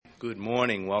Good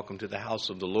morning. Welcome to the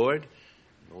house of the Lord.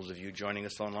 Those of you joining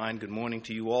us online, good morning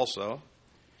to you also.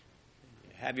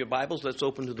 Have your Bibles? Let's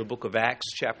open to the book of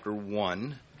Acts, chapter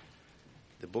 1.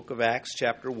 The book of Acts,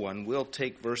 chapter 1. We'll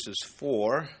take verses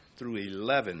 4 through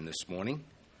 11 this morning.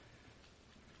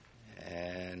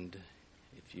 And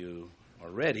if you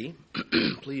are ready,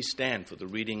 please stand for the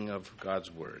reading of God's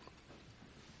Word.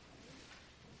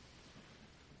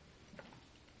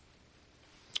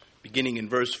 Beginning in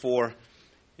verse 4,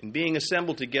 "And being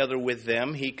assembled together with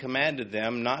them, he commanded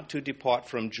them not to depart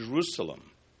from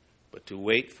Jerusalem, but to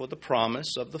wait for the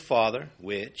promise of the Father,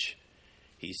 which,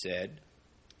 he said,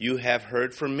 you have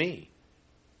heard from me.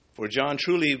 For John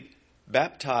truly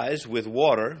baptized with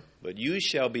water, but you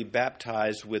shall be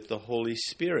baptized with the Holy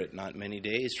Spirit not many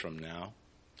days from now."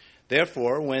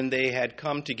 Therefore, when they had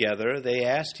come together, they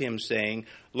asked him, saying,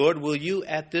 "Lord, will you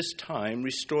at this time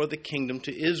restore the kingdom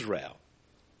to Israel?"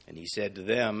 And he said to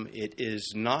them, "It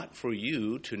is not for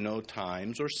you to know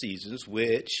times or seasons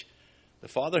which the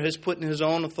Father has put in his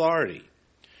own authority.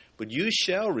 But you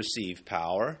shall receive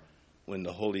power when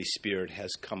the Holy Spirit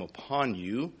has come upon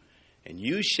you, and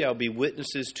you shall be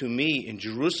witnesses to me in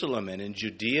Jerusalem and in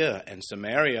Judea and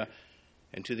Samaria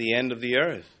and to the end of the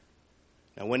earth."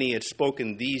 Now when he had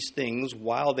spoken these things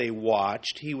while they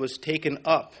watched, he was taken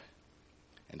up,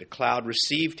 and a cloud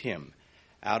received him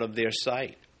out of their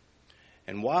sight.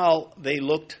 And while they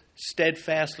looked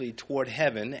steadfastly toward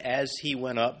heaven as he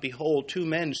went up, behold, two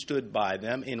men stood by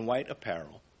them in white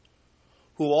apparel,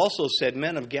 who also said,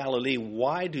 "Men of Galilee,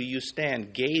 why do you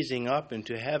stand gazing up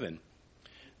into heaven?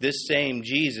 This same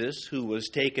Jesus who was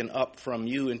taken up from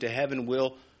you into heaven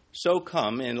will so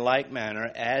come in like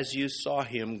manner as you saw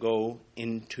him go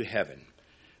into heaven."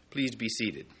 Please be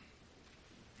seated.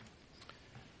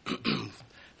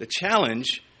 The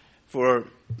challenge for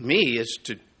me is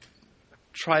to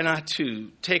try not to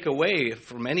take away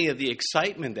from any of the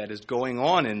excitement that is going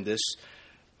on in this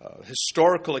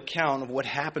historical account of what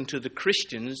happened to the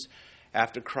Christians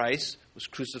after Christ was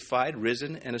crucified,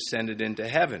 risen, and ascended into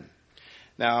heaven.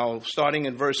 Now, starting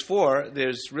in verse 4,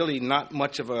 there's really not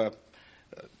much of a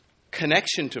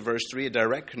connection to verse 3, a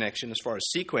direct connection as far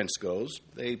as sequence goes.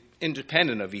 They're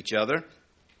independent of each other.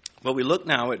 But we look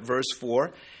now at verse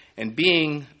 4, "And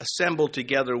being assembled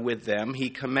together with them, he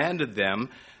commanded them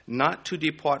not to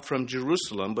depart from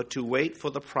Jerusalem, but to wait for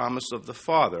the promise of the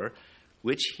Father,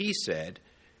 which he said,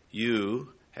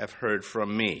 you have heard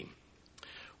from me."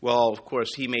 Well, of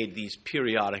course, he made these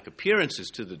periodic appearances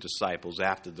to the disciples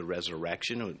after the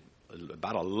resurrection.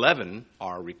 About 11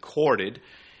 are recorded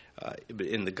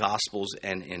in the Gospels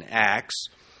and in Acts.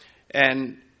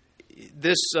 And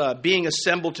this being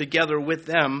assembled together with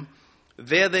them,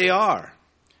 there they are.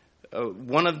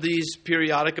 One of these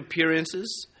periodic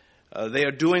appearances, they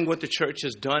are doing what the church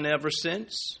has done ever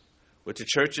since, what the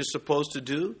church is supposed to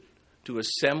do, to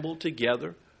assemble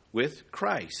together with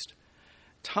Christ.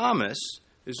 Thomas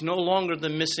is no longer the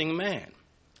missing man.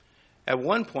 At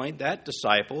one point, that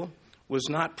disciple was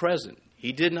not present.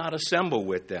 He did not assemble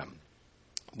with them.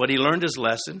 But he learned his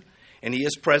lesson, and he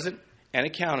is present and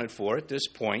accounted for at this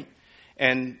point.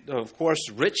 And, of course,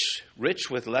 rich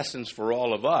with lessons for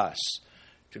all of us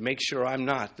to make sure I'm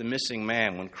not the missing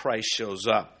man when Christ shows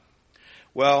up.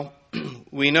 Well,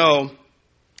 we know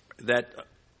that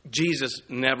Jesus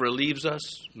never leaves us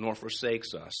nor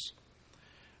forsakes us.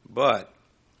 But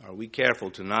are we careful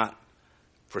to not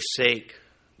forsake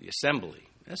the assembly?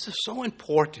 This is so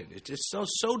important. It's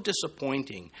so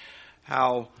disappointing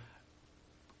how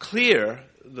clear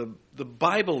the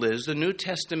Bible is, the New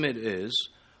Testament is,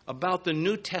 about the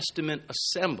New Testament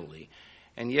assembly.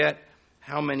 And yet,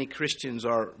 how many Christians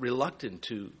are reluctant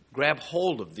to grab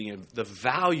hold of the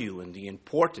value and the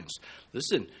importance.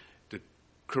 Listen, the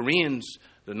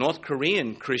North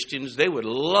Korean Christians, they would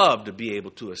love to be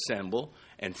able to assemble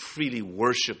and freely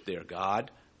worship their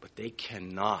God, but they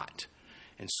cannot.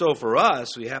 And so for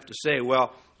us, we have to say,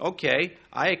 well, okay,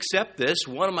 I accept this.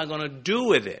 What am I going to do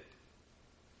with it?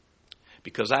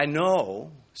 Because I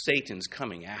know Satan's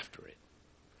coming after it.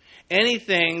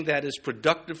 Anything that is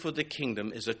productive for the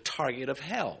kingdom is a target of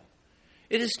hell.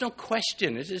 It is no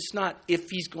question. It is not if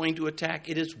he's going to attack.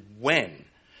 It is when.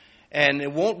 And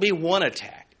it won't be one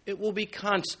attack. It will be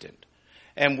constant.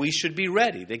 And we should be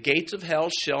ready. The gates of hell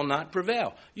shall not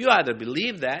prevail. You either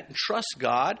believe that and trust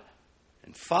God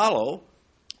and follow,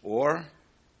 or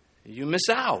you miss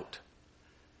out.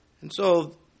 And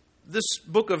so this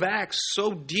book of Acts,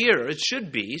 so dear, it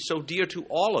should be so dear to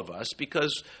all of us,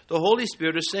 because the Holy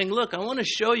Spirit is saying, look, I want to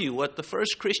show you what the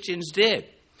first Christians did.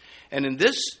 And in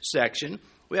this section,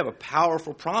 we have a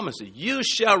powerful promise that you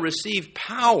shall receive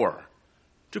power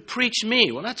to preach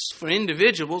me. Well, that's for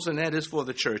individuals, and that is for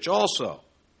the church also.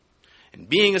 And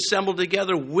being assembled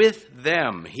together with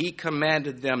them, he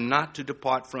commanded them not to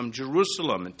depart from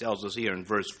Jerusalem, it tells us here in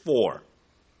verse 4.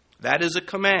 That is a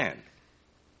command.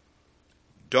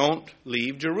 Don't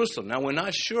leave Jerusalem. Now, we're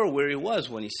not sure where he was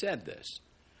when he said this.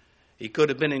 He could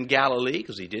have been in Galilee,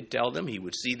 because he did tell them he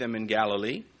would see them in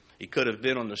Galilee. He could have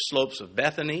been on the slopes of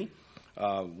Bethany,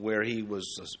 where he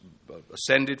was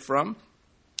ascended from.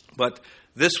 But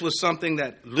this was something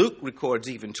that Luke records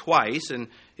even twice, and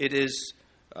it is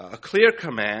a clear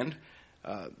command.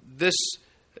 This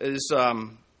is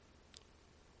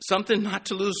something not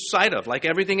to lose sight of, like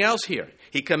everything else here.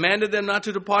 He commanded them not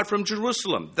to depart from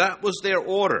Jerusalem. That was their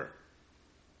order.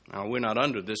 Now, we're not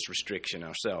under this restriction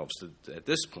ourselves at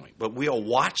this point, but we are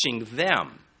watching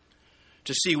them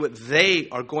to see what they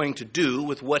are going to do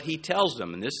with what he tells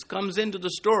them. And this comes into the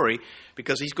story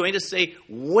because he's going to say,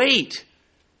 wait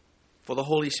for the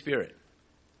Holy Spirit.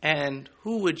 And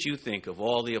who would you think of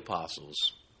all the apostles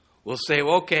will say,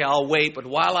 well, okay, I'll wait, but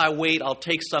while I wait, I'll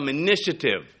take some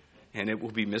initiative, and it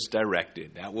will be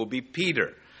misdirected. That will be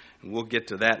Peter. And we'll get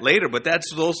to that later, but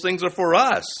those things are for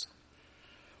us.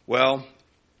 Well,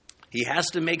 he has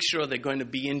to make sure they're going to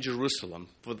be in Jerusalem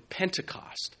for the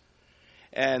Pentecost.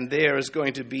 And there is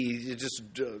going to be just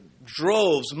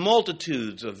droves,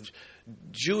 multitudes of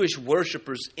Jewish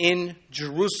worshipers in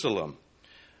Jerusalem,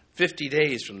 50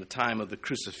 days from the time of the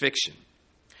crucifixion.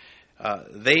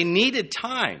 They needed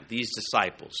time, these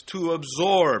disciples, to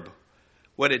absorb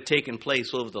what had taken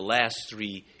place over the last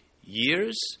 3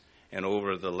 years and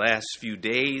over the last few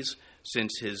days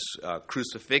since his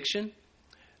crucifixion.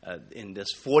 In this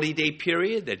 40-day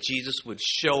period that Jesus would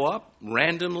show up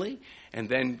randomly and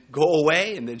then go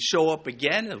away and then show up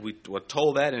again. And we were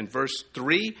told that in verse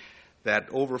 3, that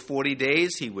over 40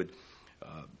 days he would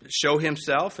show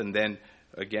himself and then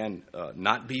again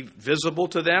not be visible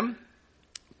to them.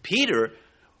 Peter,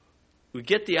 we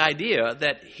get the idea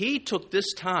that he took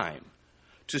this time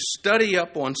to study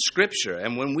up on Scripture.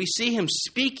 And when we see him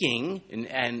speaking in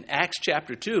Acts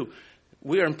chapter 2,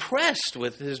 we are impressed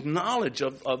with his knowledge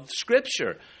of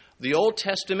Scripture, the Old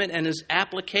Testament, and his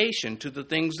application to the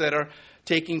things that are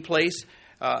taking place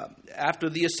after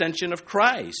the ascension of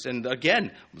Christ. And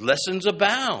again, lessons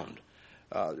abound.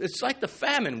 It's like the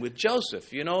famine with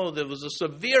Joseph. You know, there was a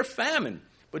severe famine,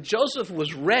 but Joseph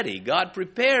was ready. God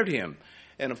prepared him.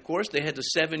 And of course, they had the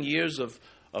 7 years of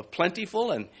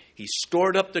plentiful, and he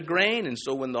stored up the grain. And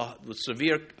so when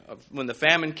the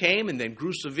famine came and then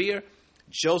grew severe,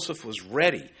 Joseph was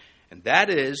ready. And that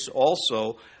is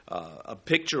also a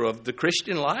picture of the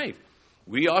Christian life.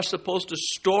 We are supposed to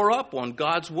store up on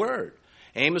God's word.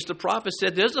 Amos the prophet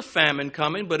said, there's a famine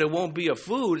coming, but it won't be of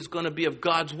food. It's going to be of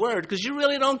God's word, because you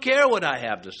really don't care what I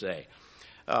have to say.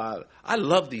 I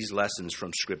love these lessons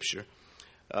from Scripture.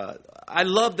 I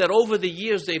love that over the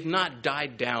years they've not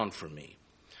died down for me.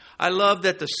 I love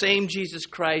that the same Jesus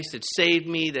Christ that saved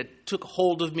me, that took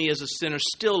hold of me as a sinner,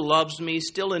 still loves me,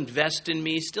 still invests in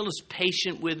me, still is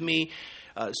patient with me,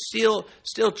 still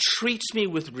treats me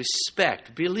with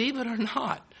respect. Believe it or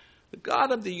not, the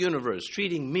God of the universe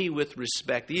treating me with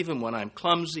respect, even when I'm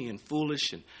clumsy and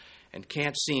foolish and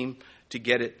can't seem to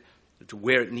get it to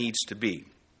where it needs to be.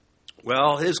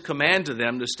 Well, his command to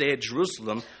them to stay at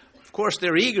Jerusalem, of course,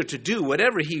 they're eager to do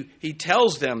whatever he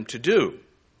tells them to do.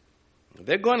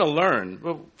 They're going to learn.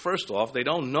 Well, first off, they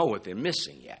don't know what they're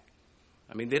missing yet.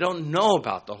 I mean, they don't know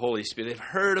about the Holy Spirit. They've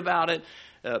heard about it,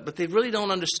 but they really don't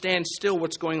understand still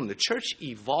what's going on. The church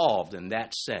evolved in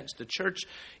that sense. The church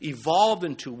evolved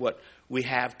into what we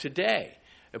have today.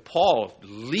 And Paul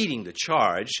leading the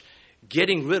charge,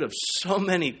 getting rid of so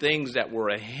many things that were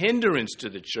a hindrance to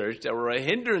the church, that were a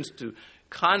hindrance to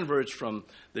converts from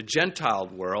the Gentile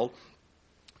world,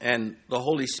 and the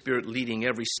Holy Spirit leading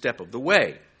every step of the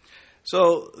way.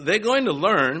 So they're going to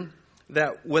learn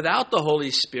that without the Holy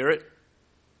Spirit,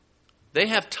 they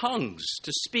have tongues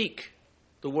to speak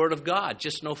the Word of God,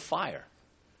 just no fire.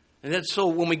 And then, so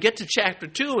when we get to chapter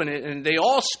 2, and they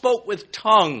all spoke with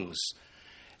tongues,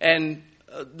 and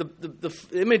the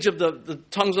image of the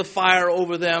tongues of fire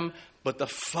over them, but the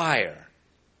fire,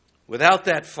 without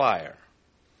that fire,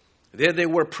 there they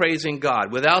were praising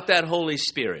God. Without that Holy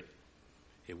Spirit,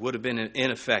 it would have been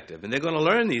ineffective. And they're going to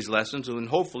learn these lessons, and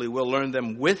hopefully we'll learn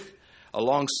them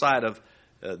alongside of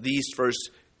these first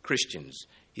Christians.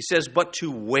 He says, but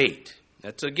to wait.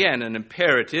 That's, again, an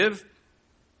imperative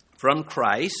from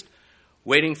Christ.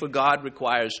 Waiting for God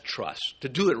requires trust. To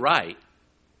do it right,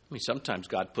 I mean, sometimes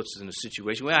God puts us in a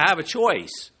situation where I have a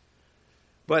choice.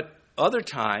 But other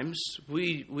times,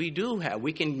 we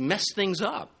can mess things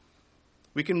up.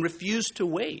 We can refuse to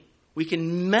wait. We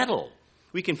can meddle.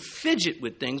 We can fidget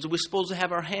with things that we're supposed to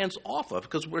have our hands off of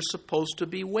because we're supposed to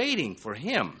be waiting for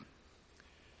Him.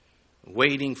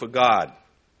 Waiting for God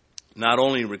not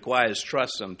only requires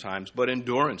trust sometimes, but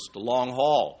endurance, the long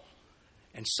haul,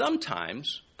 and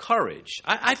sometimes courage.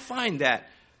 I find that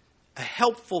a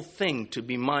helpful thing to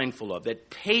be mindful of, that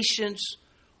patience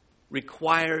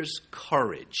requires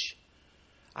courage.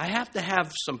 I have to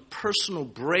have some personal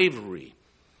bravery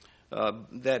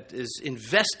that is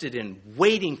invested in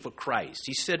waiting for Christ.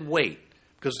 He said wait,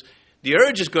 because the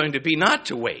urge is going to be not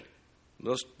to wait.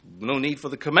 There's no need for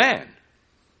the command.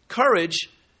 Courage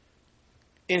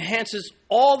enhances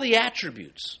all the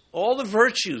attributes, all the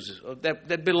virtues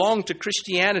that belong to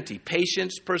Christianity: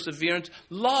 patience, perseverance,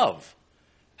 love.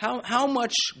 How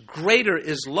much greater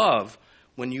is love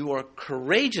when you are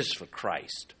courageous for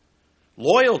Christ?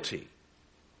 Loyalty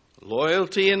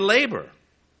in labor,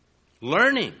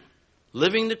 learning,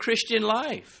 living the Christian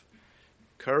life.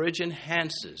 Courage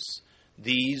enhances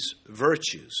these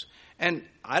virtues. And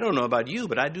I don't know about you,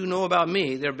 but I do know about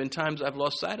me. There have been times I've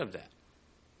lost sight of that.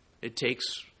 It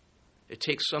takes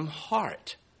some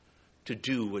heart to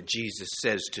do what Jesus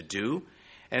says to do.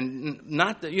 And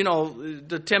not that,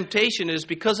 the temptation is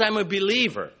because I'm a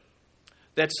believer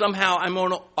that somehow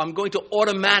I'm going to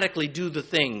automatically do the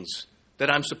things that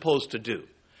I'm supposed to do.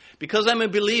 Because I'm a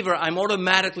believer, I'm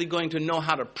automatically going to know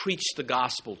how to preach the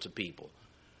gospel to people.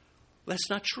 That's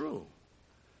not true.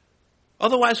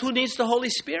 Otherwise, who needs the Holy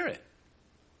Spirit?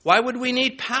 Why would we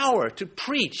need power to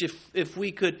preach if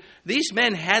we could? These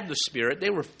men had the Spirit. They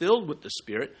were filled with the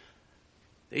Spirit.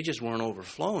 They just weren't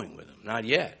overflowing with Him. Not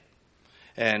yet.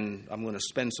 And I'm going to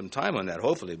spend some time on that,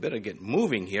 hopefully. Better get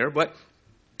moving here. But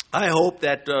I hope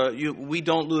that we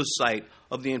don't lose sight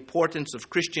of the importance of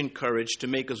Christian courage to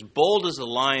make us bold as a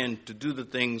lion to do the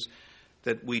things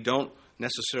that we don't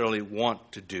necessarily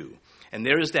want to do. And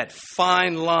there is that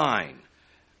fine line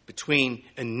between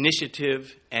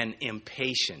initiative and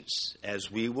impatience.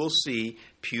 As we will see,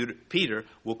 Peter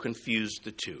will confuse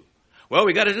the two. Well,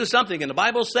 we got to do something, and the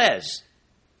Bible says.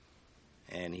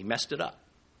 And he messed it up.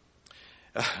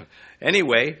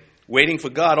 Anyway, waiting for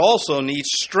God also needs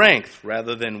strength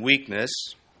rather than weakness.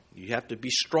 You have to be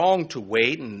strong to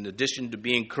wait, in addition to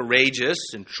being courageous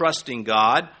and trusting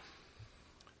God.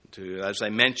 To, as I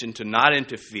mentioned, to not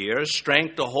interfere.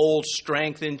 Strength to hold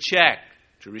strength in check,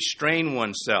 to restrain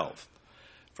oneself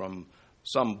from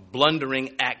some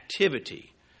blundering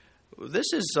activity.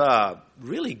 This is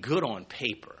really good on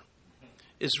paper.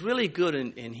 It's really good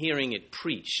in hearing it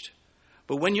preached.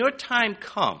 But when your time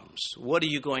comes, what are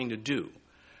you going to do?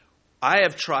 I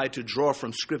have tried to draw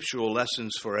from scriptural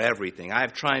lessons for everything. I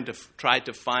have tried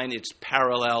to find its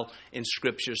parallel in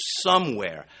Scripture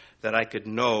somewhere that I could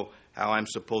know how I'm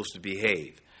supposed to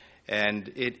behave.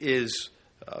 And it is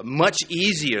much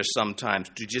easier sometimes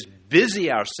to just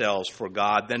busy ourselves for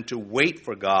God than to wait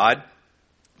for God.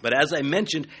 But as I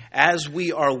mentioned, as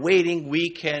we are waiting, we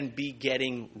can be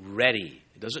getting ready.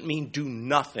 It doesn't mean do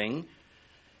nothing.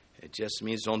 It just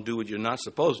means don't do what you're not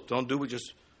supposed to. Don't do what you're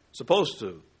supposed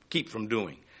to keep from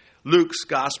doing. Luke's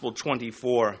Gospel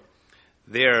 24,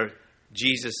 there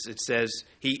Jesus, it says,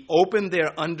 He opened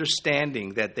their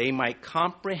understanding that they might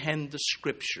comprehend the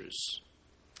Scriptures.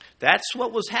 That's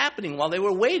what was happening while they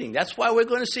were waiting. That's why we're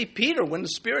going to see Peter. When the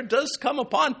Spirit does come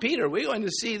upon Peter, we're going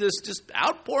to see this just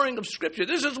outpouring of Scripture.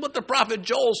 This is what the prophet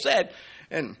Joel said.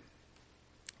 And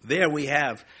there we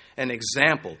have an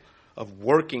example of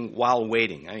working while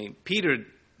waiting. I mean, Peter,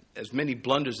 as many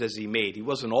blunders as he made, he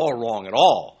wasn't all wrong at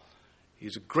all.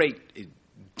 He's a great,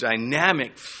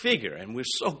 dynamic figure, and we're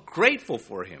so grateful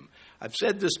for him. I've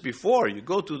said this before. You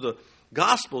go through the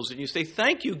Gospels and you say,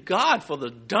 thank you, God, for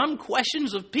the dumb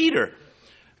questions of Peter.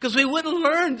 Because we wouldn't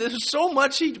learn. There's so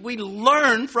much we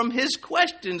learn from his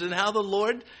questions and how the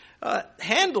Lord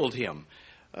handled him.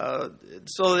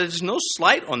 So there's no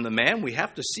slight on the man. We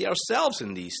have to see ourselves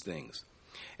in these things.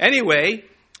 Anyway,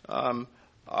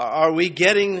 are we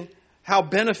getting how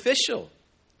beneficial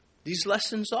these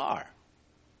lessons are?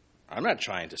 I'm not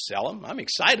trying to sell them. I'm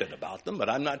excited about them, but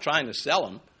I'm not trying to sell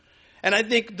them. And I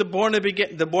think the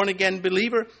born-again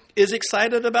believer is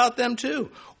excited about them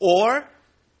too. Or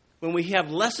when we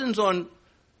have lessons on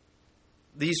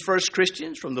these first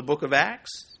Christians from the book of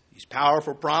Acts, these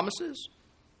powerful promises,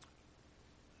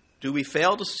 do we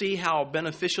fail to see how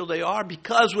beneficial they are?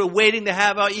 Because we're waiting to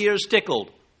have our ears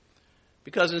tickled.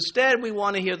 Because instead we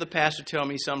want to hear the pastor tell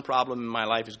me some problem in my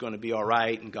life is going to be all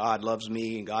right, and God loves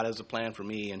me, and God has a plan for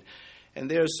me, and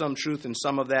there's some truth in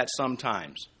some of that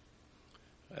sometimes,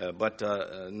 but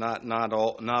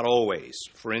not always.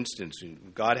 For instance,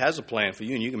 God has a plan for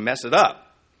you, and you can mess it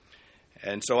up,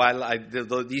 And so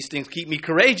these things keep me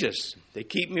courageous. They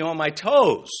keep me on my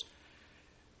toes.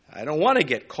 I don't want to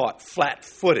get caught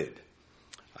flat-footed.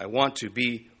 I want to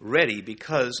be ready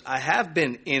because I have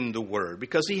been in the Word,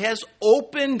 because He has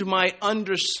opened my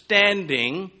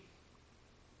understanding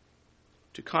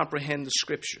to comprehend the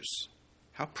Scriptures.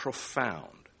 How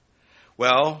profound.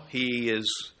 Well, He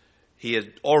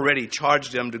had already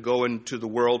charged them to go into the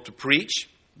world to preach,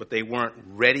 but they weren't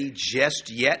ready just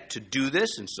yet to do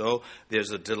this, and so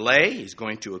there's a delay. He's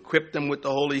going to equip them with the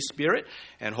Holy Spirit,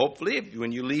 and hopefully,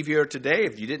 when you leave here today,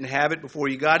 if you didn't have it before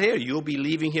you got here, you'll be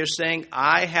leaving here saying,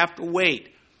 I have to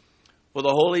wait for the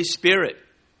Holy Spirit.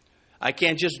 I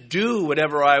can't just do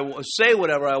whatever I say,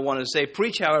 whatever I want to say,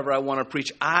 preach however I want to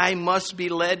preach. I must be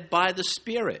led by the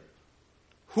Spirit.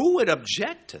 Who would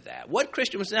object to that? What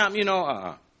Christian would say,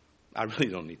 I really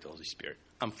don't need the Holy Spirit.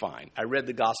 I'm fine. I read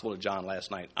the Gospel of John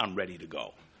last night. I'm ready to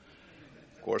go.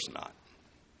 Of course not.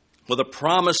 Well, the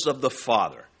promise of the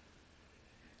Father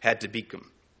had to be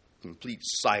complete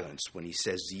silence when He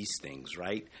says these things,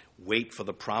 right? Wait for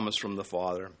the promise from the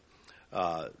Father.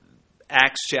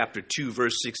 Acts chapter 2,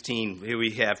 verse 16, here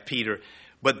we have Peter.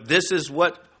 But this is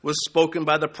what was spoken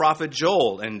by the prophet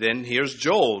Joel. And then here's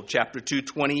Joel, chapter 2,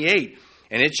 28.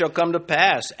 And it shall come to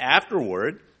pass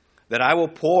afterward that I will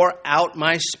pour out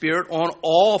my Spirit on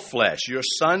all flesh. Your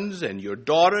sons and your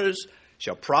daughters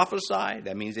shall prophesy.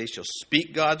 That means they shall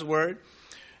speak God's word.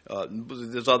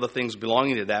 There's other things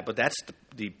belonging to that, but that's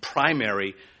the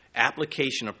primary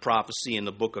application of prophecy in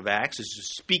the book of Acts, is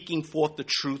just speaking forth the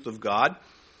truth of God,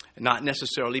 not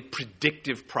necessarily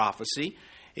predictive prophecy.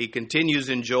 He continues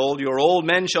in Joel, your old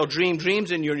men shall dream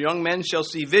dreams, and your young men shall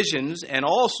see visions, and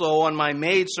also on my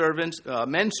men servants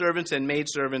and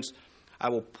maidservants I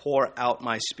will pour out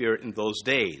my Spirit in those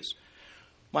days.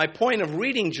 My point of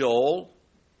reading Joel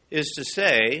is to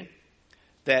say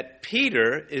that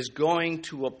Peter is going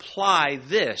to apply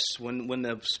this. When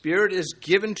the Spirit is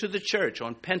given to the church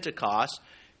on Pentecost,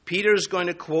 Peter is going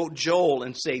to quote Joel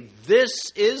and say,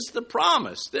 this is the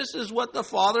promise. This is what the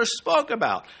Father spoke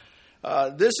about.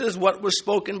 This is what was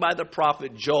spoken by the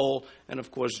prophet Joel. And of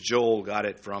course, Joel got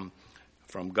it from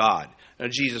God. Now,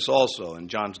 Jesus also in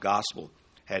John's Gospel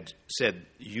had said,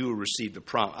 you will receive the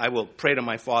promise. I will pray to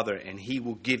my Father, and He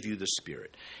will give you the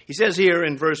Spirit. He says here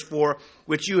in verse 4,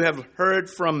 which you have heard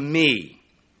from me.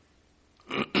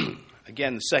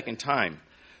 Again, the second time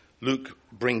Luke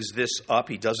brings this up.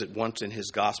 He does it once in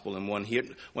his Gospel and once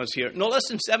here. No less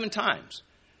than 7 times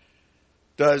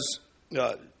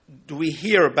do we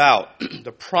hear about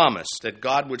the promise that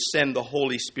God would send the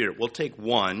Holy Spirit. We'll take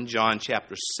one, John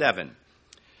chapter 7.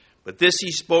 But this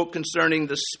He spoke concerning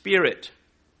the Spirit,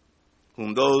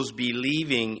 whom those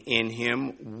believing in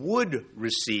Him would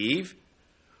receive,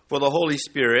 for the Holy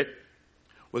Spirit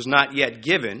was not yet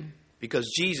given, because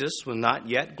Jesus was not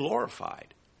yet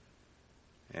glorified.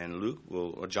 And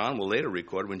John will later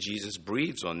record when Jesus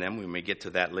breathes on them. We may get to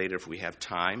that later if we have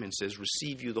time, and says,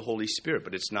 receive you the Holy Spirit.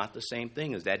 But it's not the same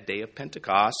thing as that day of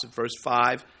Pentecost. In verse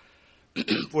 5,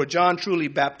 for John truly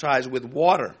baptized with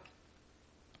water,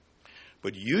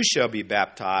 but you shall be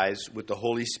baptized with the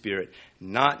Holy Spirit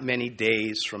not many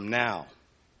days from now.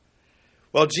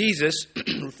 Well, Jesus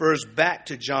refers back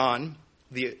to John,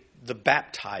 the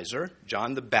baptizer,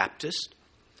 John the Baptist,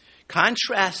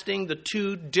 contrasting the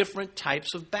two different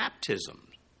types of baptism.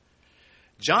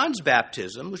 John's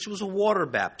baptism, which was a water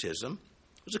baptism,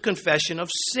 was a confession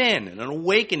of sin and an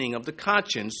awakening of the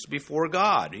conscience before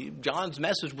God. John's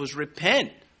message was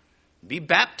repent, be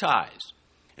baptized,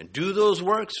 and do those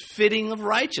works fitting of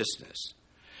righteousness.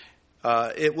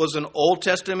 It was an Old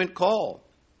Testament call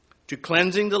to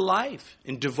cleansing the life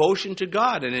in devotion to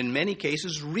God, and in many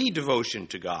cases, redevotion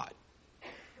to God.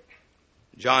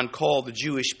 John called the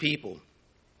Jewish people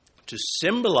to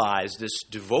symbolize this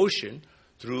devotion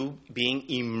through being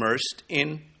immersed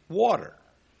in water,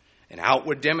 an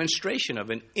outward demonstration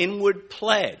of an inward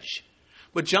pledge.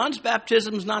 But John's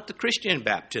baptism is not the Christian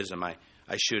baptism, I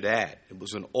should add. It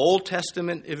was an Old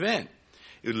Testament event.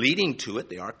 Leading to it,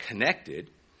 they are connected.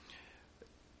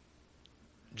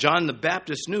 John the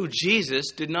Baptist knew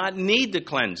Jesus did not need the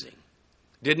cleansing,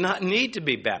 did not need to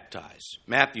be baptized.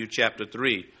 Matthew chapter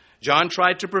 3. John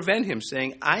tried to prevent him,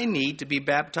 saying, I need to be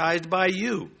baptized by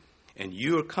you, and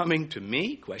you are coming to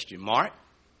me? ? Of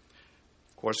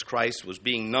course, Christ was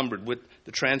being numbered with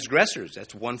the transgressors.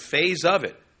 That's one phase of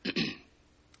it.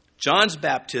 John's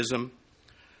baptism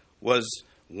was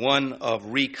one of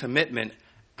recommitment.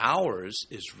 Ours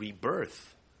is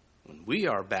rebirth. When we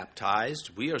are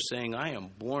baptized, we are saying, I am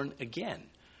born again.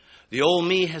 The old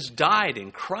me has died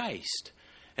in Christ,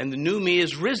 and the new me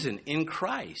is risen in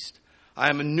Christ. I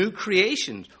am a new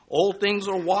creation. Old things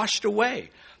are washed away.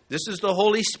 This is the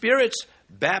Holy Spirit's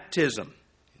baptism.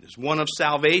 It is one of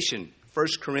salvation. 1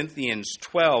 Corinthians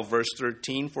 12, verse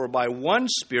 13, for by one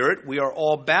Spirit we are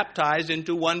all baptized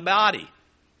into one body.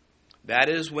 That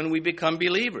is when we become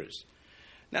believers.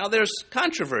 Now there's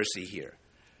controversy here.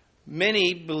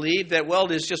 Many believe that, well,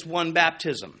 there's just one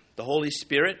baptism, the Holy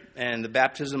Spirit and the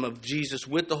baptism of Jesus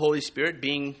with the Holy Spirit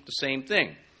being the same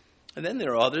thing. And then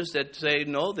there are others that say,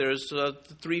 no, there's a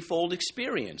threefold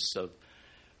experience of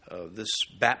this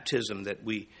baptism that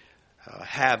we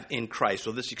have in Christ,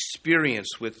 or this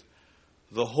experience with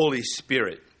the Holy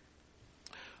Spirit.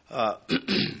 The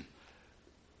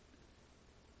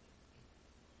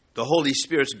Holy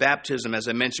Spirit's baptism, as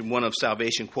I mentioned, one of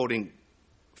salvation, quoting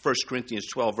 1 Corinthians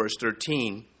 12, verse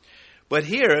 13. But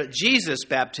here, Jesus'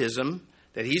 baptism,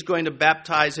 that he's going to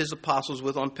baptize his apostles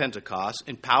with on Pentecost,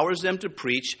 empowers them to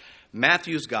preach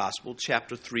Matthew's Gospel,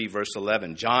 chapter 3, verse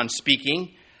 11. John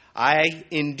speaking, I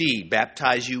indeed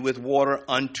baptize you with water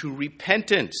unto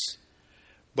repentance.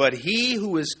 But he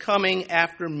who is coming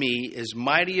after me is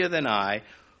mightier than I,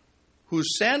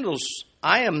 whose sandals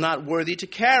I am not worthy to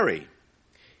carry.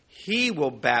 He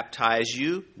will baptize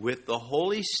you with the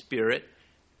Holy Spirit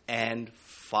and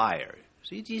fire.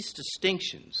 See, these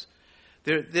distinctions,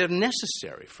 they're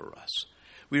necessary for us.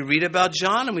 We read about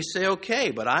John and we say,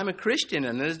 okay, but I'm a Christian,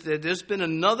 and there's been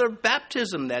another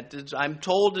baptism that I'm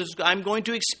told I'm going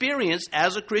to experience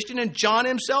as a Christian, and John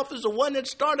himself is the one that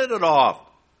started it off.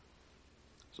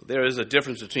 So there is a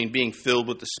difference between being filled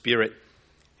with the Spirit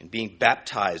and being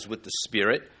baptized with the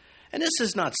Spirit. And this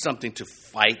is not something to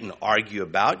fight and argue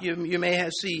about. You may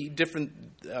see different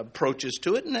approaches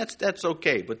to it, and that's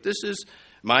okay. But this is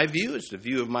my view. It's the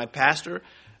view of my pastor,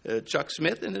 Chuck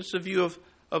Smith, and it's the view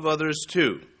of others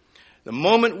too. The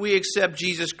moment we accept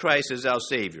Jesus Christ as our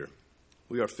Savior,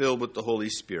 we are filled with the Holy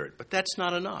Spirit. But that's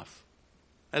not enough.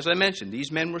 As I mentioned,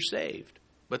 these men were saved.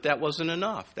 But that wasn't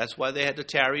enough. That's why they had to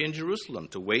tarry in Jerusalem,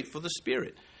 to wait for the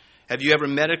Spirit. Have you ever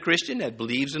met a Christian that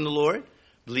believes in the Lord,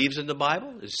 believes in the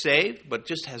Bible, is saved, but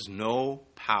just has no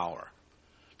power?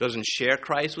 Doesn't share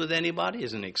Christ with anybody?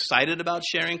 Isn't excited about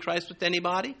sharing Christ with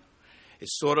anybody?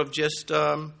 It's sort of just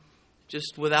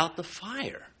without the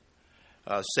fire.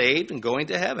 Saved and going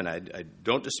to heaven. I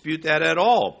don't dispute that at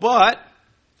all. But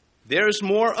there's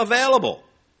more available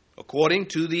according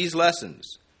to these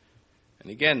lessons. And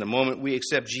again, the moment we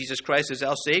accept Jesus Christ as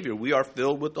our Savior, we are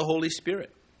filled with the Holy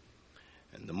Spirit.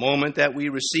 And the moment that we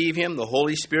receive Him, the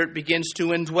Holy Spirit begins to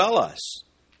indwell us.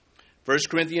 1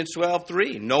 Corinthians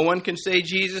 12:3, no one can say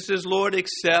Jesus is Lord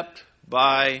except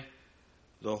by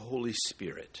the Holy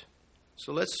Spirit.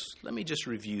 So let me just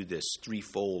review this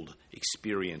threefold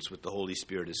experience with the Holy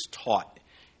Spirit as taught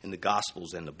in the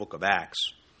Gospels and the book of Acts.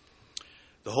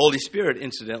 The Holy Spirit,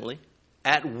 incidentally,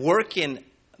 at work in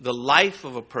the life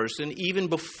of a person even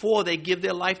before they give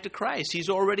their life to Christ. He's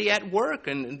already at work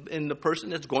in the person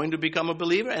that's going to become a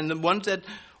believer. And the ones that,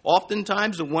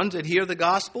 oftentimes, the ones that hear the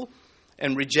gospel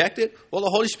and reject it, well, the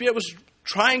Holy Spirit was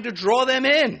trying to draw them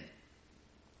in.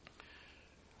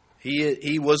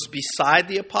 He was beside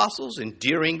the apostles,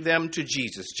 endearing them to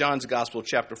Jesus. John's Gospel,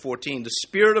 chapter 14, the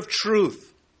Spirit of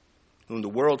truth, whom the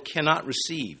world cannot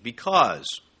receive, because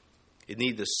it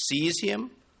neither sees Him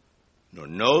nor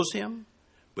knows Him,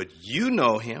 but you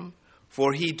know Him,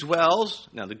 for He dwells,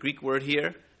 now the Greek word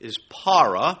here is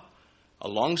para,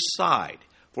 alongside.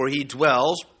 For He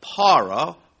dwells,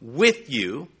 para, with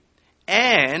you,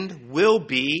 and will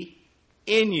be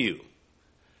in you.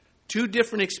 Two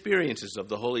different experiences of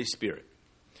the Holy Spirit.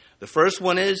 The first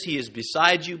one is He is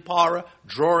beside you, para,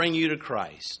 drawing you to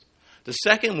Christ. The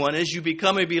second one is you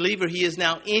become a believer, He is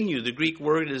now in you. The Greek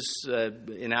word is,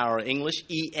 in our English,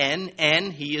 en,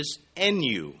 and He is in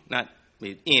you. Not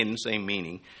in, same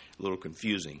meaning, a little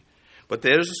confusing. But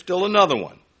there's still another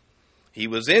one. He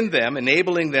was in them,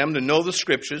 enabling them to know the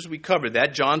Scriptures. We covered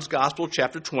that. John's Gospel,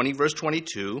 chapter 20, verse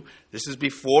 22. This is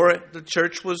before the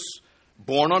church was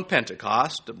born on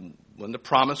Pentecost, when the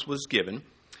promise was given.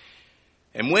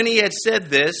 And when He had said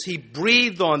this, He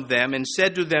breathed on them and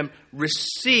said to them,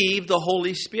 receive the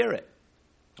Holy Spirit.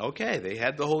 Okay, they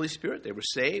had the Holy Spirit. They were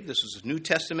saved. This was New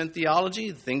Testament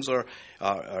theology. Things are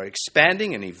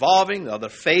expanding and evolving. The other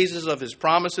phases of His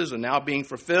promises are now being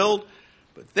fulfilled.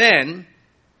 But then,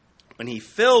 when He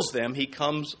fills them, He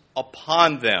comes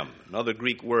upon them. Another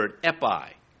Greek word,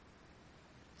 epi,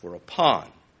 for upon,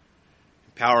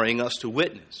 empowering us to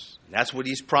witness. And that's what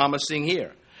He's promising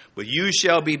here. But you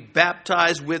shall be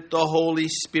baptized with the Holy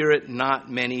Spirit not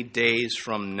many days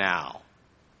from now.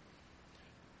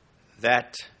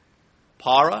 That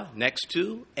para, next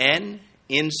to, en,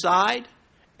 inside,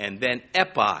 and then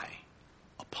epi,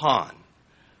 upon.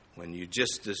 when you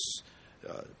just this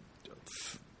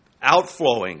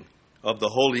outflowing of the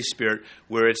Holy Spirit,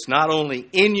 where it's not only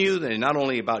in you, and not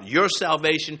only about your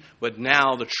salvation, but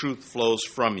now the truth flows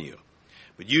from you.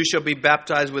 But you shall be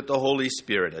baptized with the Holy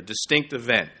Spirit, a distinct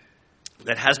event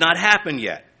that has not happened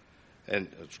yet. And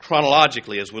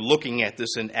chronologically, as we're looking at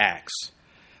this in Acts,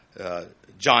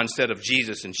 John said of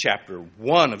Jesus in chapter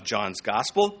 1 of John's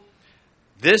Gospel,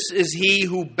 "This is he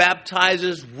who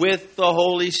baptizes with the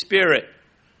Holy Spirit."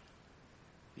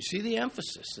 You see the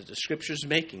emphasis that the Scripture is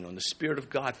making on the Spirit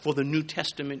of God for the New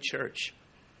Testament church.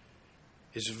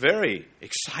 It's very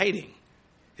exciting.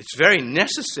 It's very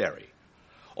necessary.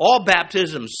 All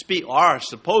baptisms are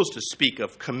supposed to speak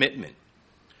of commitment,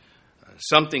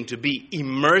 something to be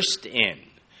immersed in.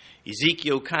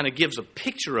 Ezekiel kind of gives a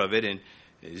picture of it in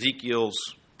Ezekiel's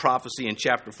prophecy in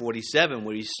chapter 47,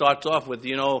 where he starts off with,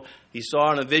 he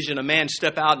saw in a vision a man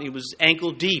step out and he was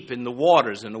ankle deep in the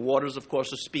waters. And the waters, of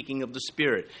course, are speaking of the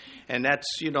Spirit. And that's,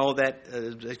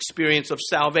 that experience of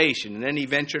salvation. And then he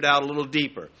ventured out a little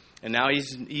deeper. And now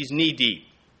he's knee deep,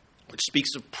 which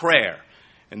speaks of prayer.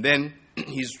 And then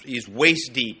he's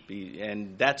waist deep.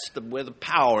 And that's where the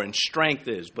power and strength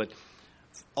is. But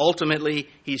ultimately,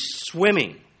 he's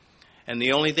swimming. And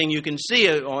the only thing you can see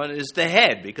on is the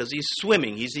head, because he's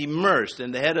swimming, he's immersed,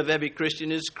 and the head of every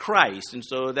Christian is Christ. And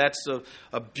so that's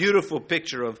a beautiful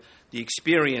picture of the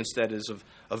experience that is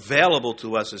available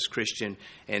to us as Christian,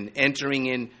 and entering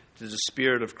into the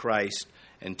Spirit of Christ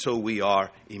until we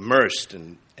are immersed,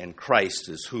 and Christ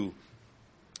is who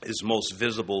is most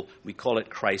visible. We call it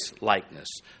Christ-likeness.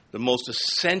 The most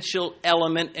essential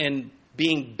element in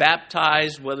being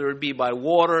baptized, whether it be by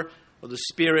water or the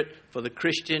Spirit, for the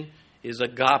Christian is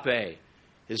agape,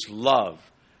 is love.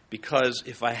 Because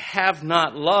if I have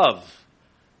not love,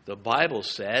 the Bible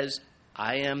says,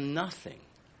 I am nothing.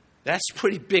 That's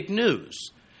pretty big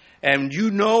news. And you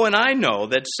know and I know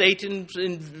that Satan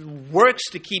works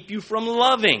to keep you from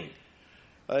loving.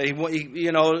 He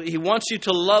wants you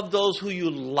to love those who you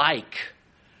like,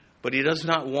 but he does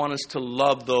not want us to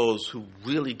love those who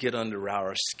really get under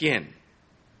our skin.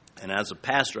 And as a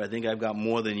pastor, I think I've got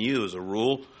more than you as a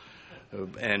rule.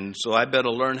 And so I better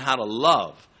learn how to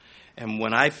love. And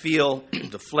when I feel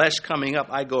the flesh coming up,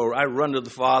 I run to the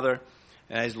Father,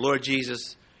 and I say, Lord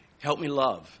Jesus, help me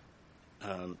love.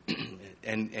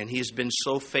 And he's been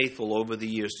so faithful over the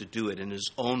years to do it in his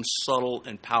own subtle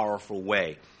and powerful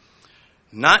way.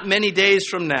 Not many days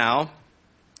from now,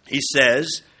 he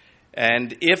says,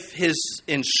 and if his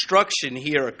instruction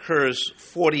here occurs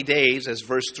 40 days, as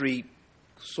verse 3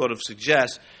 sort of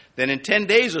suggests, then in 10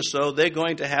 days or so, they're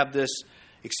going to have this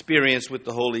experience with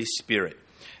the Holy Spirit.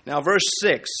 Now, verse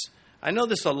 6, I know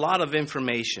there's a lot of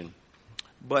information,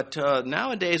 but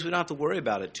nowadays we don't have to worry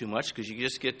about it too much, because you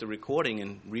just get the recording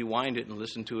and rewind it and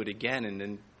listen to it again, and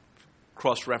then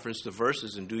cross-reference the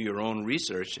verses and do your own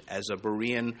research as a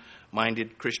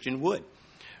Berean-minded Christian would.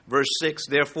 Verse 6,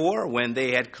 therefore, when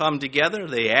they had come together,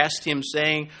 they asked him,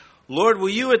 saying, Lord, will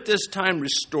you at this time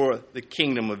restore the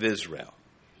kingdom of Israel?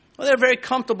 Well, they're very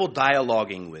comfortable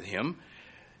dialoguing with him,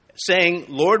 saying,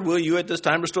 Lord, will you at this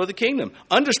time restore the kingdom?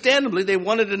 Understandably, they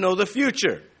wanted to know the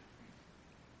future.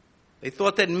 They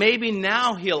thought that maybe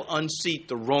now he'll unseat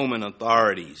the Roman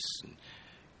authorities and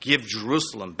give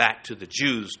Jerusalem back to the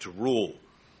Jews to rule.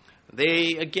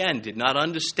 They, again, did not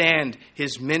understand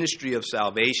his ministry of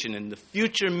salvation and the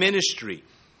future ministry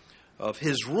of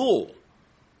his rule.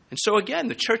 And so, again,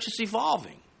 the church is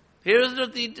evolving. Here's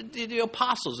the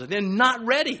apostles, and they're not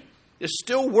ready. There's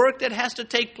still work that has to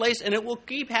take place, and it will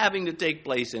keep having to take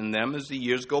place in them as the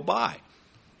years go by.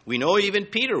 We know even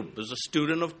Peter was a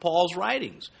student of Paul's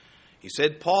writings. He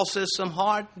said Paul says some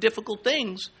hard, difficult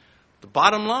things. The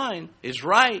bottom line is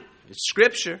right. It's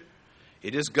Scripture.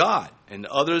 It is God. And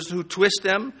others who twist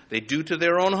them, they do to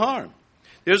their own harm.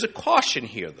 There's a caution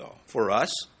here, though, for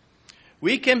us.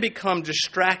 We can become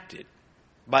distracted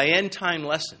by end-time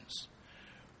lessons.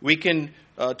 We can,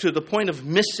 to the point of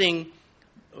missing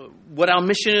what our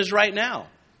mission is right now.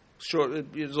 So,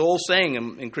 there's an old saying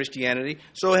in Christianity,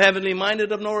 so heavenly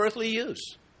minded of no earthly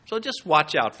use. So just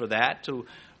watch out for that, to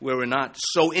where we're not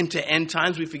so into end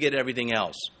times we forget everything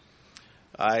else.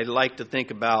 I like to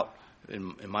think about,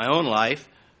 in my own life,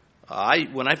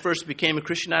 when I first became a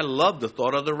Christian, I loved the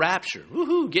thought of the rapture.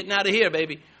 Woohoo, getting out of here,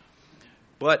 baby.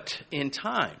 But in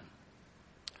time,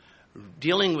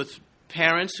 dealing with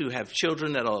parents who have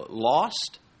children that are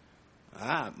lost,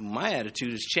 my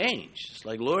attitude has changed. It's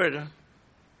like, Lord,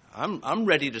 I'm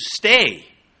ready to stay,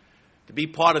 to be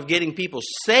part of getting people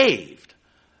saved.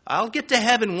 I'll get to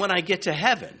heaven when I get to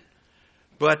heaven.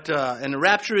 And the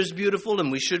rapture is beautiful,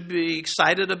 and we should be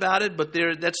excited about it, but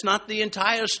that's not the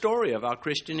entire story of our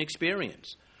Christian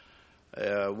experience.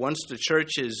 Once the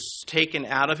church is taken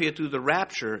out of here through the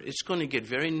rapture, it's going to get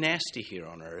very nasty here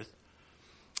on earth.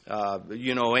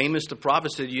 Amos the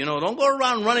prophet said, don't go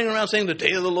around running around saying the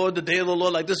day of the Lord,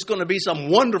 like this is going to be some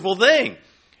wonderful thing.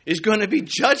 It's going to be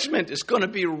judgment. It's going to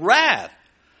be wrath.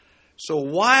 So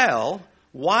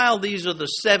while these are the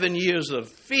 7 years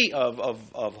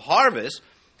of harvest,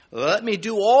 let me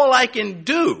do all I can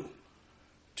do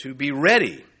to be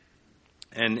ready.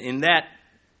 And in that,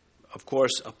 of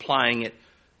course, applying it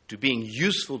to being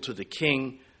useful to the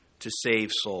King to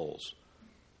save souls.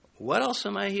 What else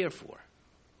am I here for?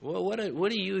 Well, what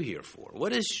are you here for?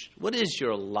 What is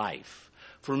your life?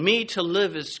 For me to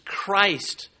live as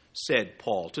Christ, said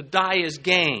Paul. To die is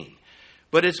gain.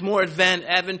 But it's more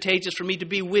advantageous for me to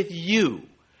be with you,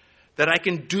 that I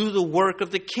can do the work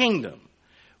of the kingdom.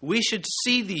 We should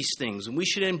see these things, and we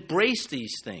should embrace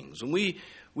these things. And we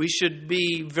should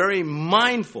be very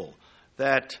mindful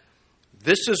that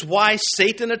this is why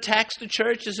Satan attacks the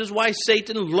church. This is why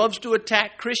Satan loves to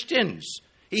attack Christians.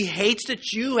 He hates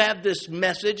that you have this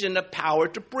message and the power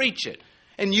to preach it.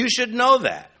 And you should know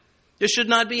that. There should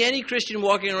not be any Christian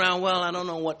walking around, well, I don't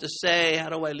know what to say. How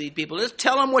do I lead people? Just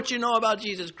tell them what you know about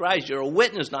Jesus Christ. You're a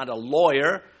witness, not a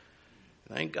lawyer.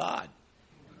 Thank God.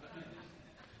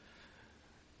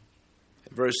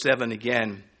 Verse 7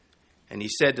 again, and he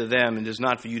said to them, it is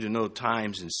not for you to know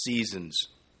times and seasons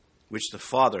which the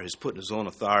Father has put in his own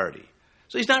authority.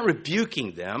 So he's not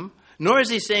rebuking them, nor is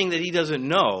he saying that he doesn't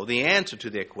know the answer to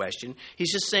their question.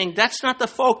 He's just saying that's not the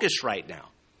focus right now.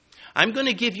 I'm going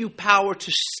to give you power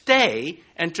to stay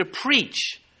and to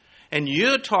preach. And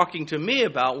you're talking to me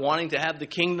about wanting to have the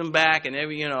kingdom back and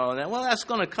well, that's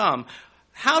going to come.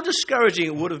 How discouraging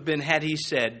it would have been had he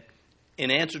said,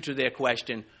 in answer to their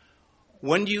question,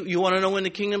 when do you want to know when the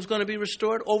kingdom's going to be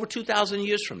restored? Over 2,000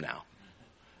 years from now.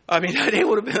 I mean, they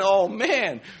would have been, oh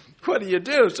man, what do you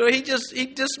do? So he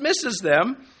dismisses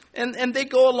them, and they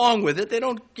go along with it. They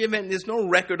don't give in. There's no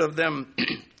record of them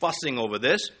fussing over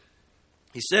this.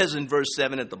 He says in verse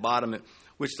 7 at the bottom,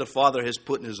 which the Father has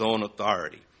put in his own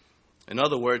authority. In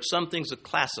other words, some things are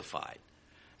classified.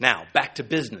 Now, back to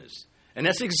business. And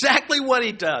that's exactly what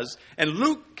he does. And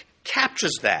Luke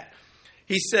captures that.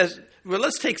 He says, well,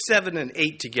 let's take 7 and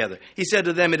 8 together. He said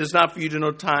to them, it is not for you to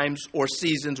know times or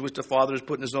seasons which the Father has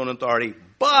put in his own authority,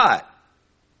 but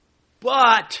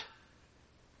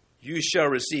you shall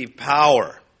receive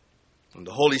power when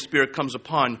the Holy Spirit comes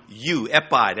upon you.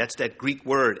 Epi, that's that Greek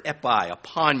word, epi,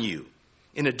 upon you.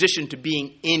 In addition to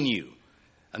being in you.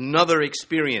 Another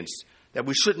experience that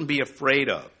we shouldn't be afraid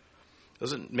of.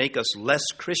 Doesn't make us less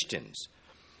Christians.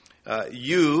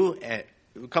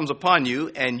 Comes upon you,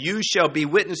 and you shall be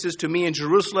witnesses to me in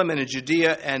Jerusalem and in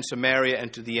Judea and Samaria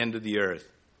and to the end of the earth.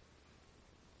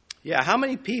 Yeah, how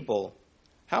many people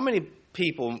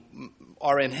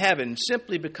are in heaven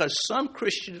simply because some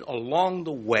Christian along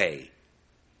the way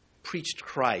preached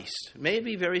Christ,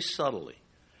 maybe very subtly.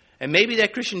 And maybe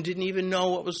that Christian didn't even know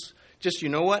what was just, you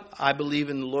know what? I believe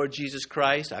in the Lord Jesus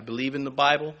Christ. I believe in the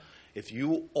Bible. If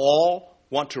you all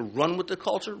want to run with the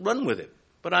culture, run with it.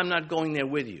 But I'm not going there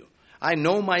with you. I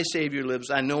know my Savior lives.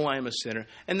 I know I am a sinner.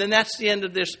 And then that's the end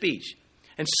of their speech.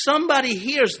 And somebody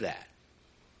hears that.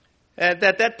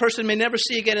 That person may never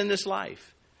see again in this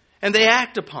life. And they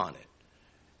act upon it.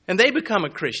 And they become a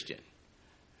Christian.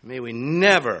 May we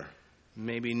never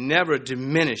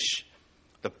diminish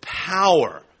the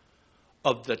power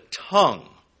of the tongue.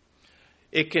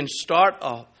 It can start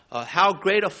how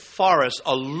great a forest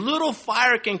a little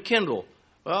fire can kindle.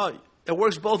 Well, it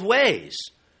works both ways.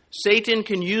 Satan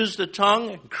can use the tongue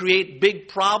and create big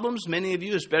problems. Many of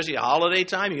you, especially at holiday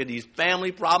time, you get these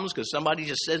family problems because somebody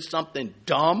just said something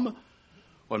dumb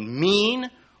or mean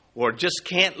or just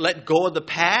can't let go of the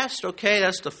past. Okay,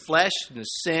 that's the flesh and the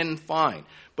sin, fine.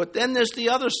 But then there's the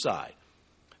other side.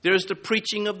 There's the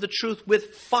preaching of the truth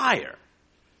with fire,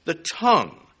 the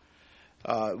tongue.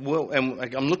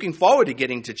 And I'm looking forward to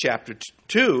getting to chapter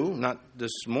 2, not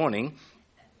this morning.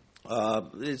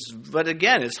 But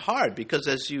again, it's hard because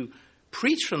as you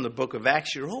preach from the book of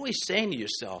Acts, you're always saying to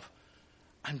yourself,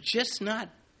 I'm just not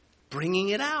bringing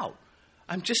it out.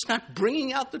 I'm just not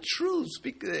bringing out the truths.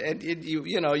 And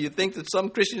you think that some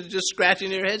Christians are just scratching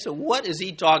their heads. So what is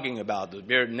he talking about? The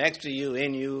Spirit next to you,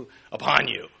 in you, upon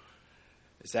you.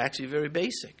 It's actually very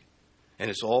basic. And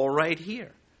it's all right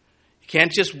here. You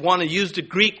can't just want to use the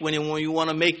Greek when you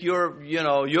want to make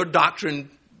your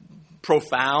doctrine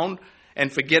profound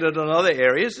and forget it in other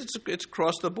areas. It's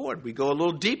across the board. We go a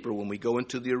little deeper when we go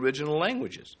into the original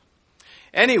languages.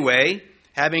 Anyway,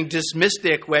 Having dismissed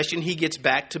their question, he gets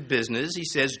back to business. He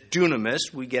says,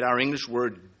 dunamis. We get our English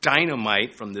word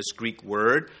dynamite from this Greek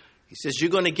word. He says, you're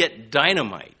going to get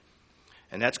dynamite.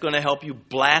 And that's going to help you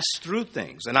blast through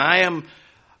things. And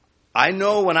I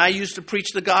know when I used to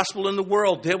preach the gospel in the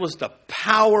world, there was the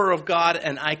power of God,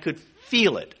 and I could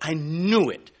feel it. I knew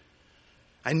it.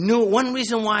 I knew it. One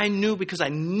reason why I knew, because I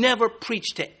never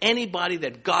preached to anybody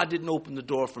that God didn't open the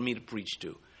door for me to preach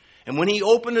to. And when he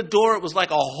opened the door, it was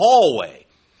like a hallway.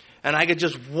 And I could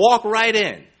just walk right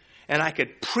in. And I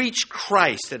could preach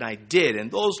Christ, and I did. And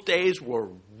those days were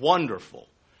wonderful.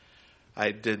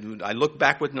 I look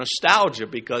back with nostalgia,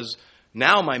 because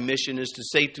now my mission is to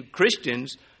say to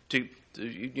Christians to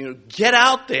get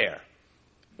out there.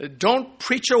 Don't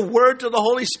preach a word till the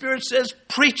Holy Spirit says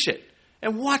preach it,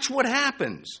 and watch what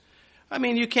happens. I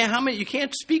mean, you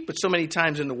can't speak but so many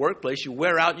times in the workplace. You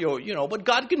wear out but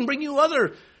God can bring you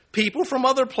other people from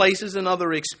other places and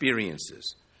other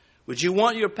experiences. Would you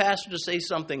want your pastor to say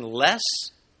something less?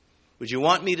 Would you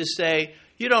want me to say,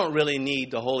 you don't really need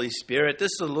the Holy Spirit.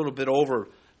 This is a little bit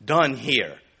overdone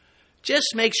here.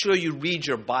 Just make sure you read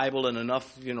your Bible and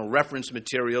enough, reference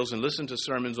materials and listen to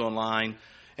sermons online,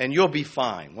 and you'll be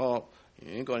fine. Well,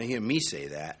 you ain't going to hear me say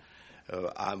that.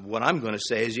 What I'm going to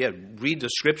say is, read the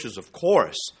Scriptures, of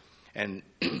course, and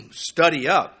study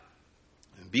up.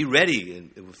 Be ready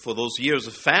for those years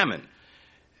of famine.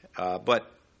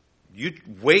 But you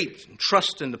wait and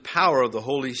trust in the power of the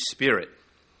Holy Spirit.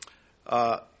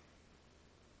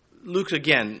 Luke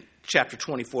again, chapter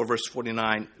 24, verse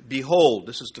 49. Behold,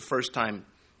 this is the first time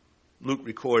Luke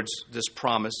records this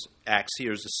promise. Acts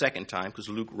here is the second time, because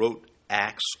Luke wrote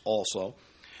Acts also.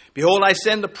 Behold, I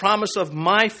send the promise of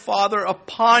my Father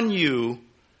upon you,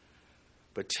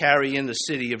 but tarry in the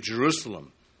city of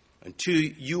Jerusalem until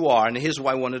you are, and here's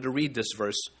why I wanted to read this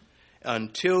verse,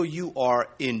 until you are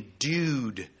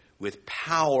endued with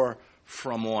power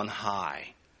from on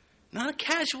high. Not a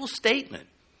casual statement.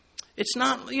 It's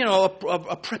not,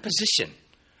 a preposition.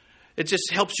 It just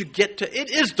helps you get to,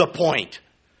 it is the point.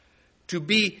 To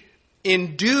be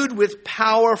endued with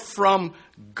power from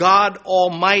God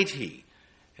Almighty.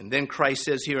 And then Christ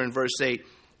says here in verse 8,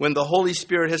 when the Holy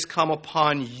Spirit has come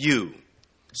upon you,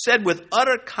 said with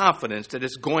utter confidence that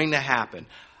it's going to happen.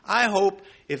 I hope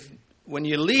when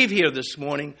you leave here this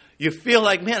morning, you feel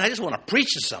like, man, I just want to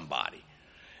preach to somebody.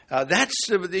 That's,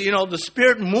 the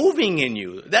Spirit moving in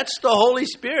you. That's the Holy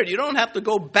Spirit. You don't have to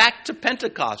go back to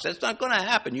Pentecost. That's not going to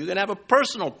happen. You're going to have a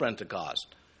personal Pentecost.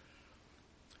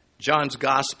 John's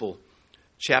Gospel,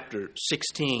 chapter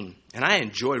 16. And I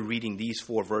enjoy reading these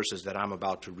 4 verses that I'm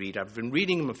about to read. I've been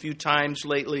reading them a few times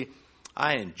lately.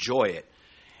 I enjoy it.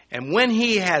 And when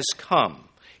he has come,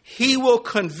 he will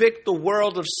convict the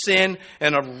world of sin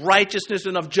and of righteousness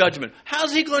and of judgment.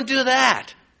 How's he going to do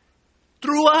that?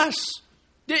 Through us.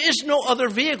 There is no other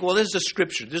vehicle. There's the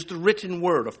Scripture. There's the written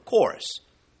word, of course.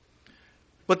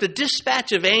 But the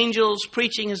dispatch of angels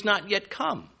preaching has not yet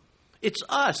come. It's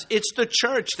us. It's the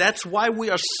church. That's why we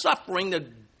are suffering the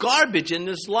garbage in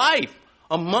this life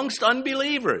amongst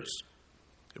unbelievers.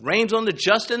 It rains on the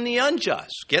just and the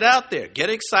unjust. Get out there. Get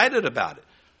excited about it.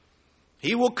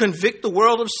 He will convict the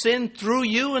world of sin through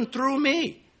you and through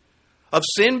me. Of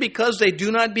sin because they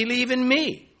do not believe in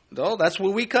me. Though that's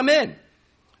where we come in.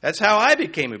 That's how I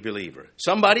became a believer.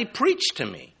 Somebody preached to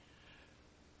me.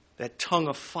 That tongue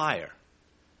of fire.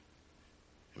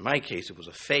 In my case, it was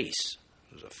a face.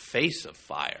 It was a face of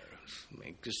fire.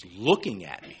 Just looking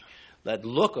at me. That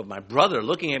look of my brother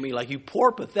looking at me like, you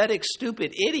poor, pathetic,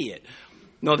 stupid idiot.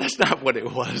 No, that's not what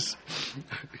it was.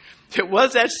 It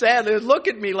was that sad. They look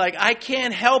at me like, I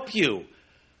can't help you.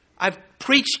 I've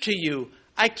preached to you.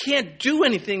 I can't do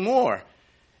anything more.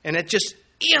 And it just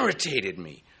irritated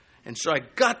me. And so I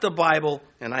got the Bible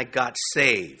and I got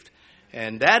saved.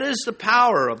 And that is the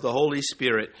power of the Holy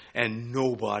Spirit and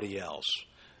nobody else.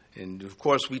 And of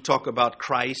course, we talk about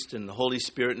Christ and the Holy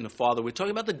Spirit and the Father. We're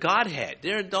talking about the Godhead.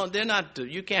 They're not.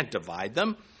 You can't divide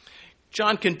them.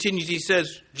 John continues. He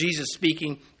says, Jesus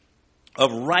speaking,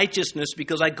 of righteousness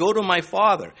because I go to my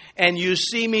Father and you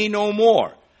see me no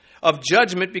more. Of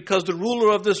judgment because the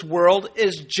ruler of this world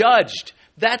is judged.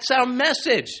 That's our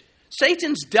message.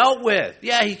 Satan's dealt with.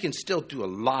 Yeah, he can still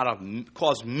do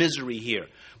cause misery here.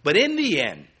 But in the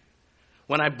end,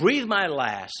 when I breathe my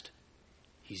last,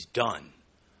 he's done.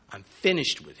 I'm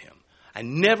finished with him. I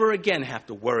never again have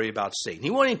to worry about Satan. He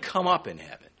won't even come up in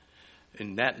heaven.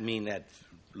 And that mean that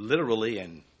literally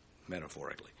and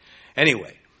metaphorically.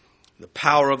 Anyway, the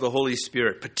power of the Holy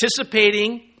Spirit.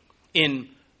 Participating in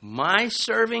my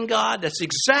serving God, that's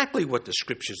exactly what the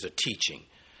Scriptures are teaching.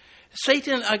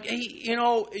 Satan,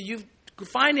 you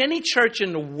Find any church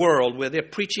in the world where they're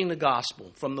preaching the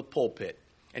gospel from the pulpit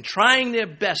and trying their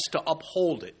best to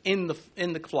uphold it in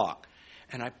the flock.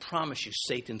 And I promise you,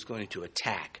 Satan's going to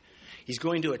attack. He's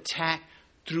going to attack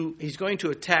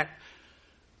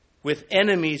with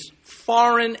enemies,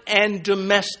 foreign and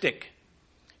domestic.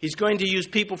 He's going to use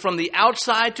people from the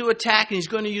outside to attack, and he's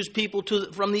going to use people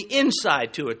from the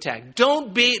inside to attack.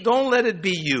 Don't let it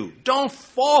be you. Don't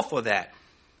fall for that.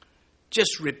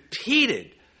 Just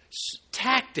repeated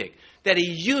tactic that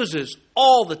he uses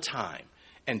all the time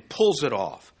and pulls it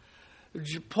off.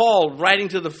 Paul, writing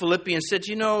to the Philippians, said,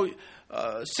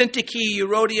 Syntyche,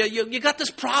 Euodia, you got this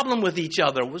problem with each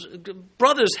other.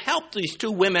 Brothers, help these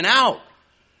two women out.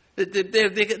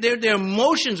 Their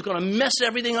emotions are going to mess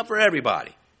everything up for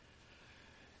everybody.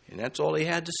 And that's all he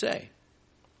had to say.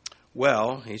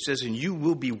 Well, he says, and you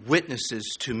will be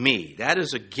witnesses to me. That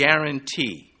is a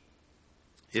guarantee.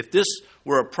 If this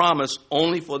were a promise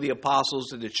only for the apostles,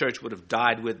 then the church would have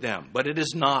died with them. But it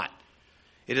is not.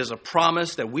 It is a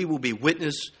promise that we will be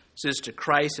witnesses to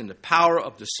Christ in the power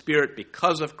of the Spirit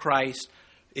because of Christ.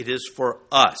 It is for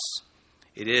us.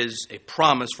 It is a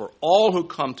promise for all who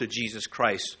come to Jesus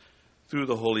Christ through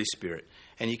the Holy Spirit.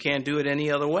 And you can't do it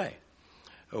any other way.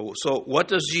 So what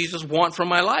does Jesus want from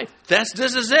my life? This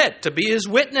is it, to be his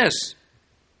witness.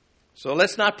 So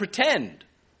let's not pretend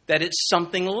that it's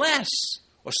something less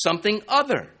or something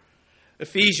other.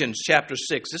 Ephesians chapter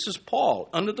 6, this is Paul,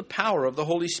 under the power of the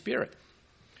Holy Spirit.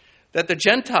 That the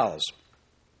Gentiles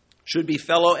should be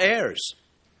fellow heirs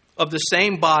of the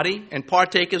same body and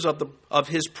partakers of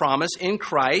his promise in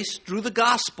Christ through the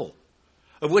gospel,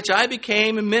 of which I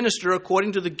became a minister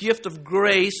according to the gift of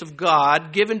grace of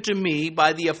God given to me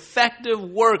by the effective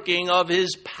working of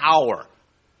his power.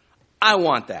 I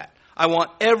want that. I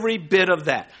want every bit of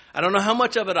that. I don't know how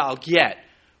much of it I'll get,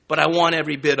 but I want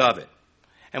every bit of it.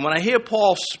 And when I hear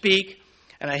Paul speak,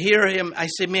 and I hear him, I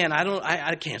say, man,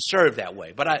 I can't serve that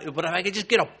way. But if I could just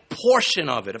get a portion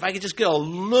of it, if I could just get a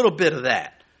little bit of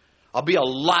that, I'll be a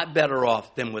lot better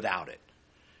off than without it.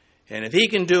 And if he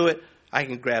can do it, I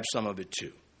can grab some of it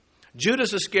too.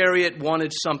 Judas Iscariot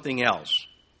wanted something else.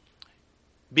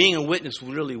 Being a witness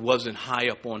really wasn't high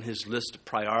up on his list of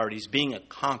priorities. Being a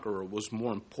conqueror was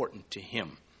more important to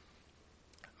him.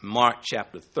 Mark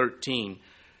chapter 13,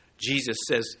 Jesus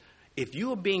says, if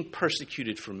you are being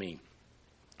persecuted for me,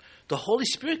 the Holy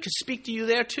Spirit can speak to you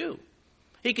there too.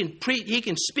 He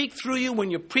can speak through you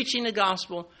when you're preaching the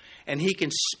gospel, and he can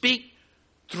speak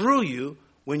through you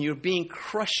when you're being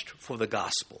crushed for the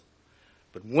gospel.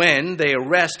 But when they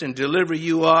arrest and deliver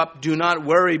you up, do not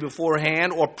worry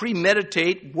beforehand or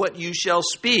premeditate what you shall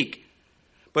speak.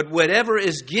 But whatever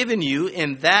is given you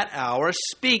in that hour,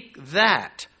 speak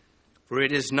that. For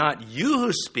it is not you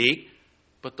who speak,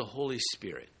 but the Holy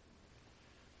Spirit.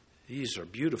 These are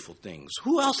beautiful things.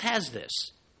 Who else has this?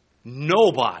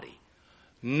 Nobody.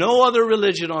 No other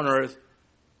religion on earth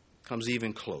comes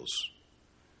even close.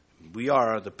 We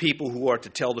are the people who are to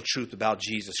tell the truth about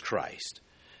Jesus Christ.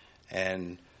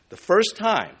 And the first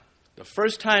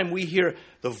time we hear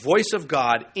the voice of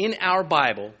God in our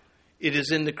Bible, it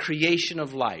is in the creation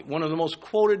of light. One of the most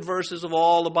quoted verses of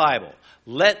all the Bible.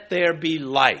 Let there be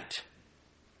light.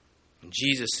 And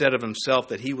Jesus said of himself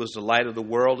that he was the light of the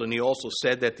world, and he also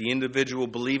said that the individual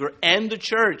believer and the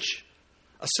church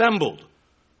assembled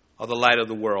are the light of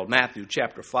the world. Matthew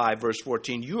chapter 5, verse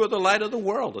 14. You are the light of the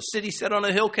world. A city set on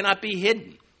a hill cannot be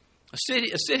hidden. A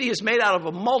city is made out of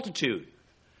a multitude.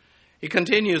 He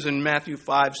continues in Matthew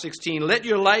 5:16. Let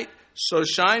your light so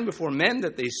shine before men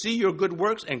that they see your good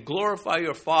works and glorify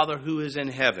your Father who is in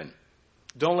heaven.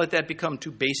 Don't let that become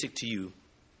too basic to you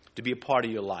to be a part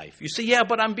of your life. You say, yeah,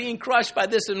 but I'm being crushed by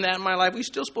this and that in my life. We're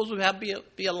still supposed to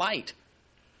be a light.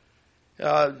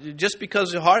 Just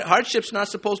because hardship's not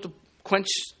supposed to quench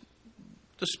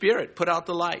the Spirit, put out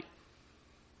the light.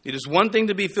 It is one thing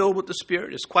to be filled with the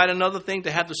Spirit. It's quite another thing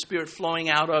to have the Spirit flowing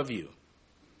out of you.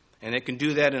 And it can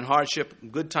do that in hardship,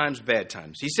 good times, bad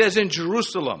times. He says in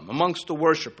Jerusalem, amongst the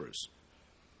worshipers,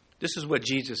 this is what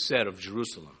Jesus said of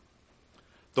Jerusalem.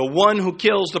 The one who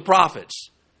kills the prophets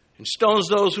and stones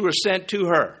those who are sent to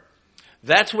her.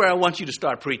 That's where I want you to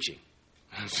start preaching.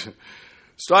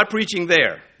 Start preaching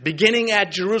there. Beginning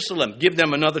at Jerusalem. Give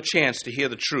them another chance to hear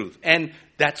the truth. And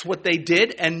that's what they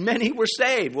did, and many were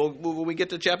saved. Well, when we get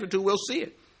to chapter 2, we'll see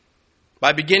it.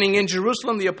 By beginning in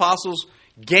Jerusalem, the apostles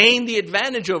gained the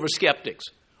advantage over skeptics.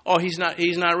 Oh, he's not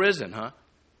risen, huh?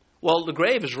 Well, the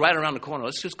grave is right around the corner.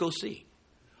 Let's just go see.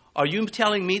 Are you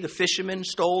telling me the fishermen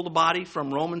stole the body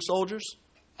from Roman soldiers?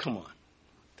 Come on.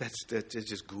 That's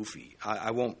just goofy.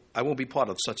 I won't be part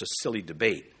of such a silly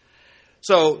debate.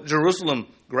 So Jerusalem,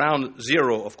 ground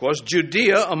zero, of course.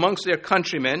 Judea amongst their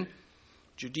countrymen.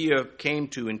 Judea came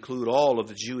to include all of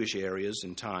the Jewish areas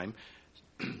in time.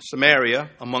 Samaria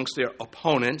amongst their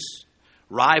opponents,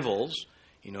 rivals.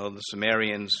 You know, the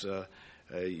Samaritans,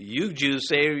 you Jews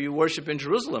say you worship in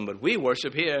Jerusalem, but we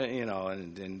worship here, you know.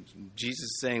 And Jesus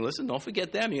is saying, listen, don't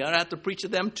forget them. You're going to have to preach to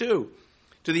them too.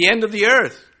 To the end of the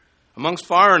earth, amongst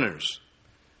foreigners.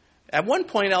 At one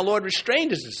point, our Lord restrained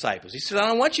his disciples. He said, I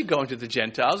don't want you going to the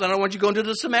Gentiles. I don't want you going to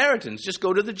the Samaritans. Just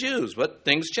go to the Jews. But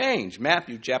things change.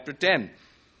 Matthew chapter 10.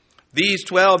 These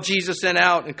 12 Jesus sent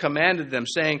out and commanded them,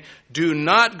 saying, do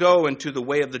not go into the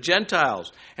way of the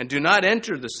Gentiles, and do not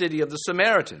enter the city of the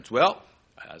Samaritans. Well,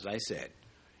 as I said,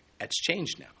 it's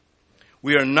changed now.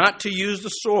 We are not to use the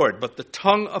sword, but the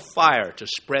tongue of fire to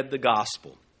spread the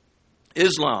gospel.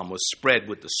 Islam was spread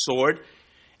with the sword,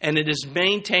 and it is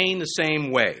maintained the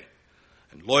same way.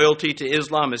 And loyalty to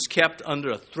Islam is kept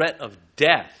under a threat of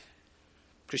death.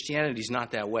 Christianity is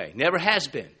not that way. Never has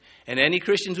been. And any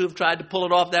Christians who have tried to pull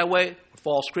it off that way are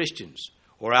false Christians,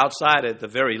 or outside at the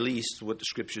very least what the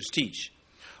Scriptures teach.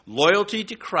 Loyalty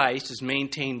to Christ is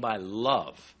maintained by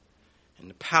love and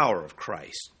the power of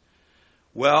Christ.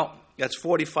 Well, that's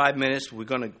 45 minutes. We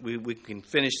can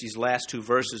finish these last two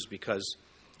verses because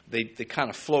they kind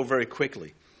of flow very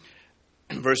quickly.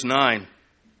 Verse 9,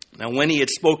 now when he had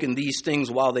spoken these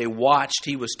things while they watched,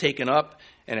 he was taken up,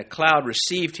 and a cloud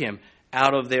received him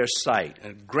out of their sight.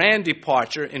 A grand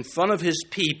departure in front of his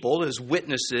people, his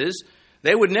witnesses.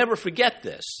 They would never forget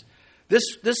this.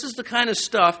 This is the kind of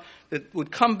stuff that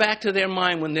would come back to their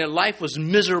mind when their life was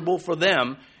miserable for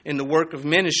them in the work of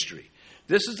ministry.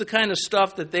 This is the kind of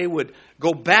stuff that they would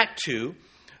go back to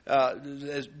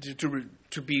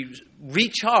be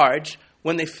recharged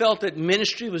when they felt that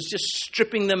ministry was just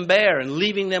stripping them bare and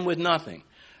leaving them with nothing.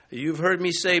 You've heard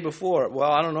me say before,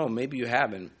 well, I don't know, maybe you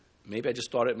haven't. Maybe I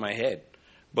just thought it in my head.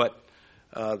 But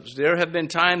there have been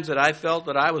times that I felt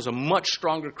that I was a much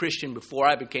stronger Christian before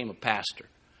I became a pastor.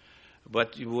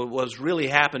 But what was really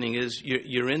happening is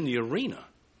you're in the arena.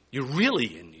 You're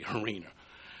really in the arena.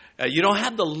 You don't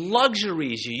have the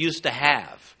luxuries you used to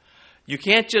have. You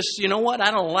can't just, you know what, I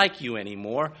don't like you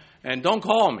anymore, and don't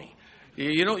call me.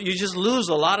 You just lose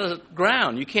a lot of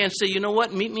ground. You can't say, you know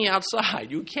what, meet me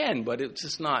outside. You can, but it's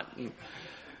just not.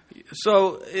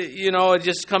 So, it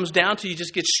just comes down to you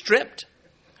just get stripped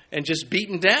and just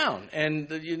beaten down. And,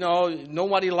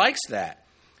 nobody likes that.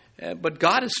 But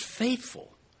God is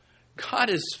faithful. God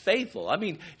is faithful. I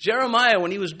mean, Jeremiah,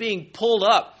 when he was being pulled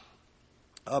up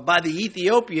by the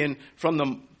Ethiopian from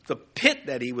the pit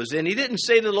that he was in, he didn't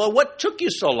say to the Lord, what took you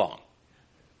so long?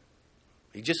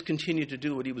 He just continued to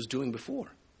do what he was doing before.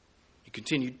 He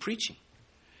continued preaching.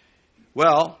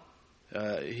 Well,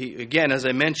 again, as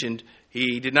I mentioned,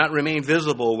 he did not remain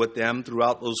visible with them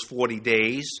throughout those 40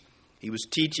 days. He was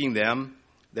teaching them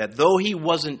that though he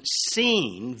wasn't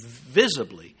seen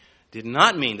visibly, did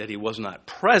not mean that he was not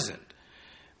present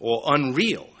or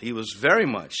unreal. He was very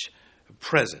much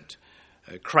present.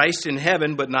 Christ in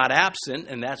heaven, but not absent,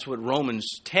 and that's what Romans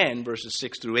 10, verses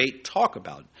 6 through 8 talk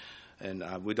about. And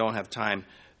we don't have time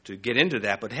to get into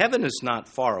that, but heaven is not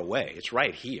far away. It's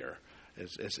right here,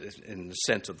 in the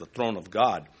sense of the throne of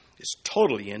God. It's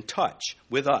totally in touch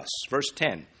with us. Verse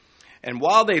 10, and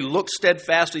while they looked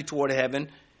steadfastly toward heaven,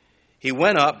 he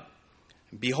went up,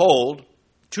 behold,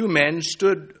 two men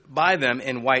stood by them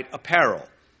in white apparel.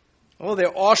 Oh,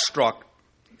 they're awestruck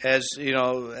as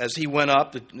he went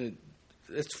up.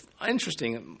 It's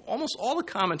interesting. Almost all the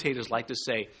commentators like to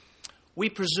say, we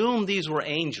presume these were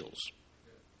angels.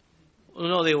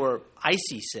 No, they were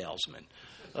icy salesmen.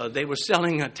 They were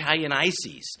selling Italian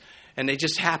ices. And they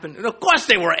just happened. And of course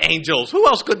they were angels. Who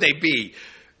else could they be?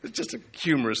 It's just a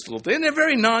humorous little thing. And they're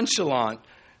very nonchalant.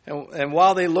 And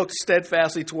while they looked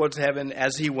steadfastly towards heaven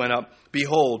as he went up,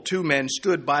 behold, two men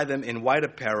stood by them in white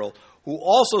apparel, who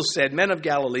also said, Men of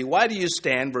Galilee, why do you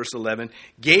stand, verse 11,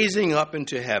 gazing up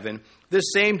into heaven?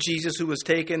 This same Jesus who was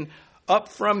taken up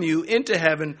from you into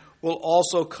heaven will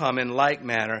also come in like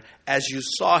manner as you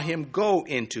saw him go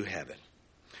into heaven.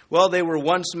 Well, they were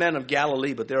once men of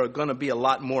Galilee, but there are going to be a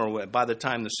lot more by the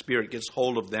time the Spirit gets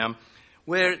hold of them,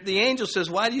 where the angel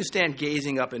says, why do you stand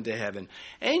gazing up into heaven?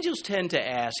 Angels tend to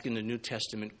ask in the New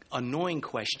Testament annoying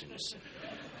questions.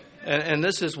 And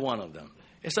this is one of them.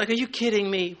 It's like, are you kidding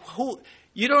me?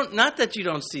 Not that you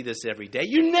don't see this every day.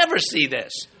 You never see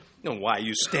this. No, why are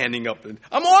you standing up?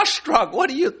 I'm awestruck. What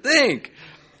do you think?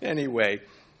 Anyway,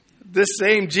 this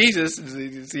same Jesus,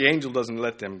 the angel doesn't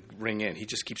let them ring in. He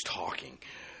just keeps talking.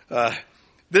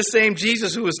 This same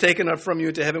Jesus who was taken up from you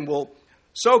into heaven will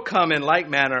so come in like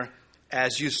manner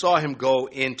as you saw him go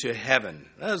into heaven.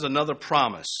 That is another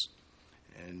promise.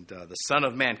 and the Son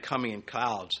of Man coming in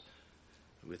clouds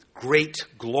with great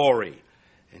glory.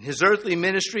 And his earthly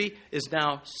ministry is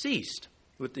now ceased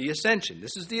with the ascension.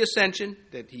 This is the ascension,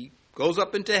 that he goes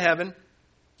up into heaven.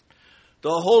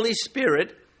 The Holy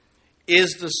Spirit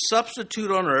is the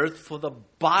substitute on earth for the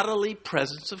bodily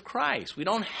presence of Christ. We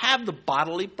don't have the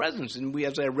bodily presence. And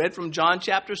as I read from John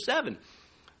chapter 7,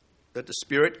 that the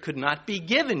Spirit could not be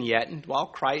given yet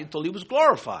until he was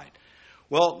glorified.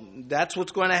 Well, that's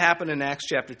what's going to happen in Acts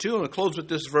chapter 2. And we'll close with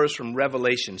this verse from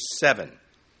Revelation 7.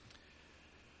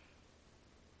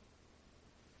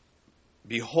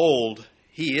 Behold,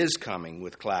 he is coming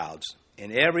with clouds,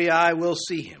 and every eye will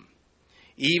see him,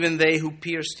 even they who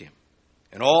pierced him.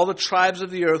 And all the tribes of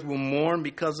the earth will mourn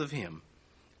because of him.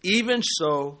 Even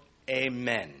so,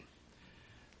 amen.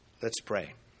 Let's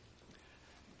pray.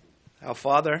 Our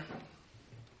Father,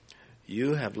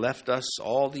 you have left us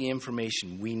all the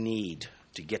information we need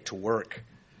to get to work.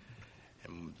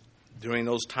 And during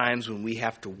those times when we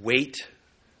have to wait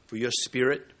for your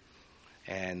Spirit,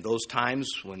 and those times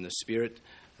when the Spirit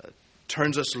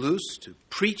turns us loose to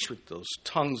preach with those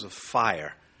tongues of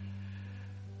fire,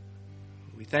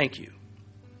 we thank you.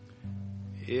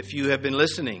 If you have been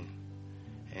listening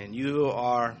and you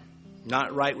are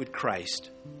not right with Christ,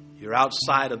 you're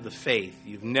outside of the faith,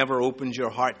 you've never opened your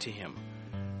heart to him,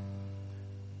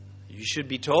 you should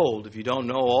be told, if you don't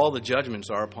know, all the judgments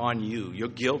are upon you. Your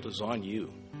guilt is on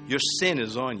you. Your sin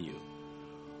is on you.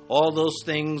 All those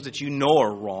things that you know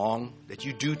are wrong, that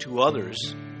you do to others,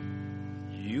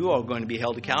 you are going to be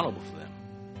held accountable for them.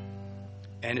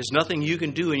 And there's nothing you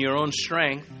can do in your own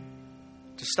strength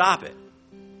to stop it,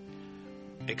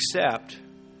 except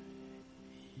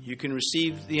you can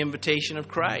receive the invitation of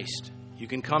Christ. You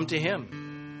can come to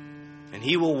him, and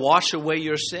he will wash away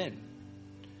your sin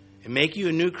and make you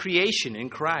a new creation in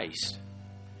Christ.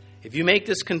 If you make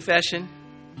this confession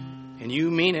and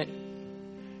you mean it,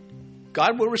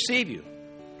 God will receive you.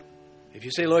 If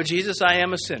you say, Lord Jesus, I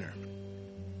am a sinner,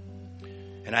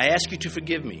 and I ask you to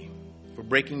forgive me for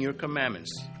breaking your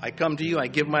commandments. I come to you, I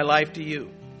give my life to you.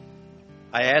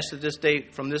 I ask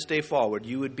that from this day forward,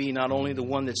 you would be not only the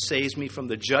one that saves me from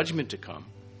the judgment to come,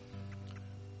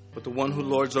 but the one who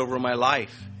lords over my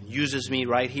life and uses me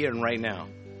right here and right now.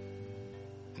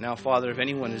 Now, Father, if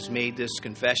anyone has made this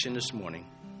confession this morning,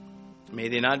 may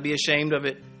they not be ashamed of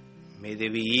it. May they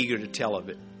be eager to tell of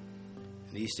it.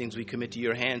 And these things we commit to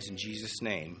your hands in Jesus'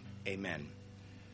 name. Amen.